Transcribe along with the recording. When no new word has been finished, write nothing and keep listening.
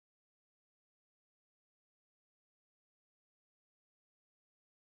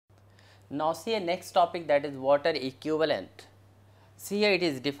Now see a next topic, that is water equivalent. See here, it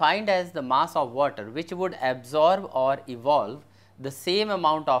is defined as the mass of water which would absorb or evolve the same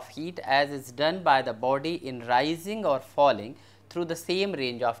amount of heat as is done by the body in rising or falling through the same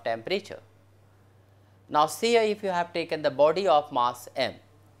range of temperature. Now see here, if you have taken the body of mass m,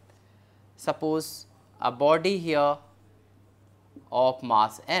 suppose a body here of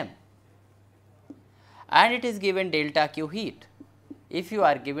mass m, and it is given delta Q heat. If you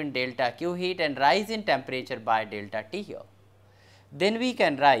are given delta Q heat and rise in temperature by delta T here, then we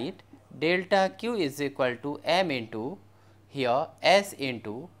can write delta Q is equal to m into here S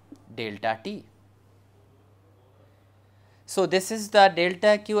into delta T. So, this is the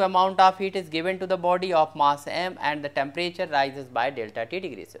delta Q amount of heat is given to the body of mass m and the temperature rises by delta T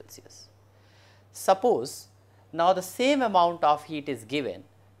degree Celsius. Suppose now the same amount of heat is given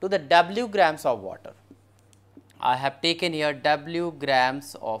to the W grams of water. I have taken here W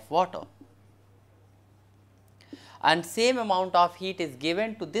grams of water, and same amount of heat is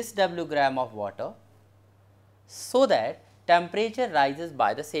given to this W gram of water, so that temperature rises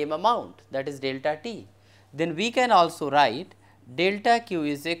by the same amount, that is delta T. Then we can also write delta Q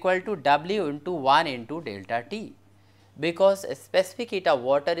is equal to W into 1 into delta T, because specific heat of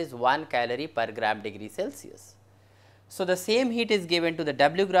water is 1 calorie per gram degree Celsius. So, the same heat is given to the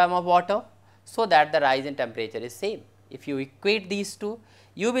W gram of water, so that the rise in temperature is same. If you equate these two,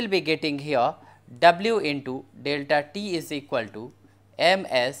 you will be getting here W into delta T is equal to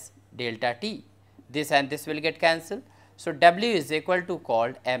Ms delta T. This and this will get cancelled. So, W is equal to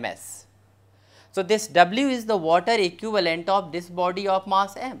called Ms. So, this W is the water equivalent of this body of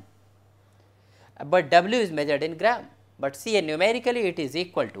mass m, but W is measured in gram, but see numerically it is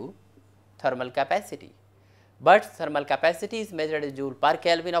equal to thermal capacity. But thermal capacity is measured in joule per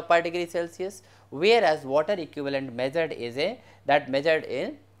Kelvin or per degree Celsius, whereas water equivalent measured is measured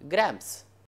in grams.